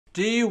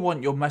Do you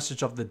want your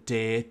message of the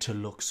day to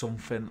look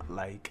something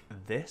like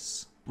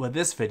this? Well,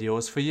 this video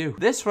is for you.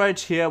 This right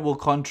here will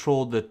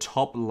control the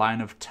top line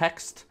of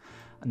text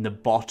and the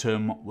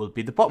bottom will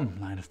be the bottom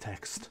line of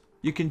text.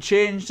 You can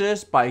change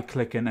this by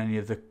clicking any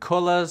of the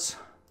colors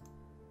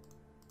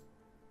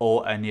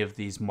or any of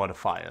these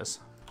modifiers.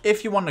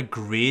 If you want a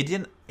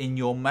gradient in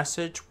your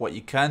message, what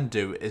you can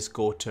do is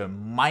go to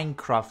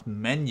Minecraft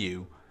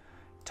menu,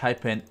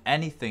 type in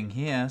anything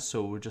here.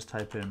 So we'll just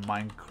type in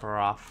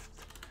Minecraft,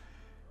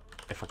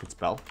 if I could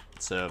spell,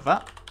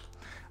 server.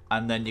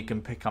 And then you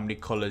can pick how many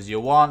colors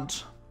you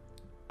want.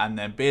 And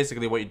then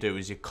basically what you do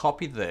is you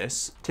copy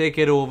this, take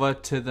it over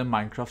to the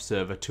Minecraft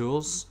server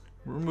tools,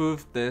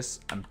 remove this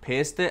and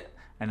paste it.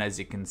 And as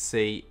you can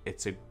see,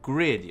 it's a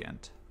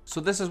gradient. So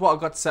this is what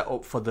I've got set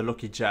up for the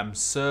Lucky Gem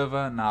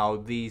server. Now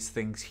these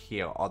things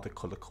here are the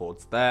color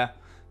codes there.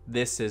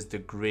 This is the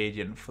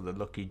gradient for the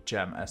Lucky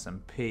Gem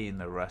SMP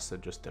and the rest are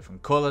just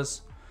different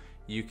colors.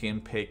 You can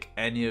pick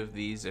any of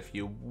these if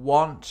you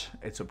want.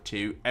 It's up to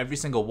you. Every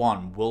single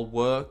one will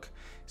work.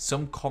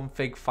 Some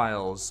config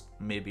files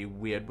may be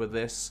weird with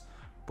this,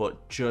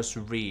 but just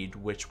read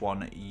which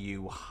one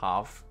you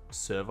have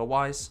server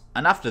wise.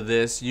 And after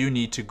this, you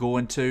need to go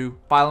into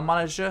File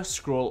Manager,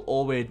 scroll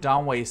all the way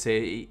down where you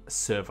see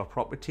Server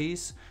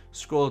Properties,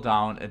 scroll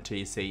down until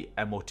you see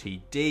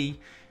MOTD,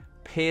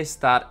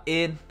 paste that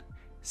in,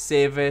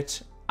 save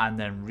it, and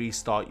then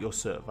restart your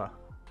server.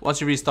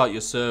 Once you restart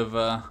your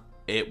server,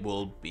 it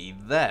will be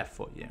there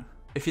for you.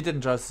 If you did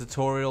enjoy this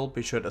tutorial,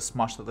 be sure to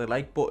smash the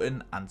like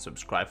button and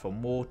subscribe for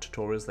more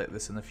tutorials like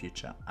this in the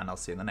future, and I'll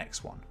see you in the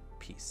next one.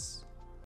 Peace.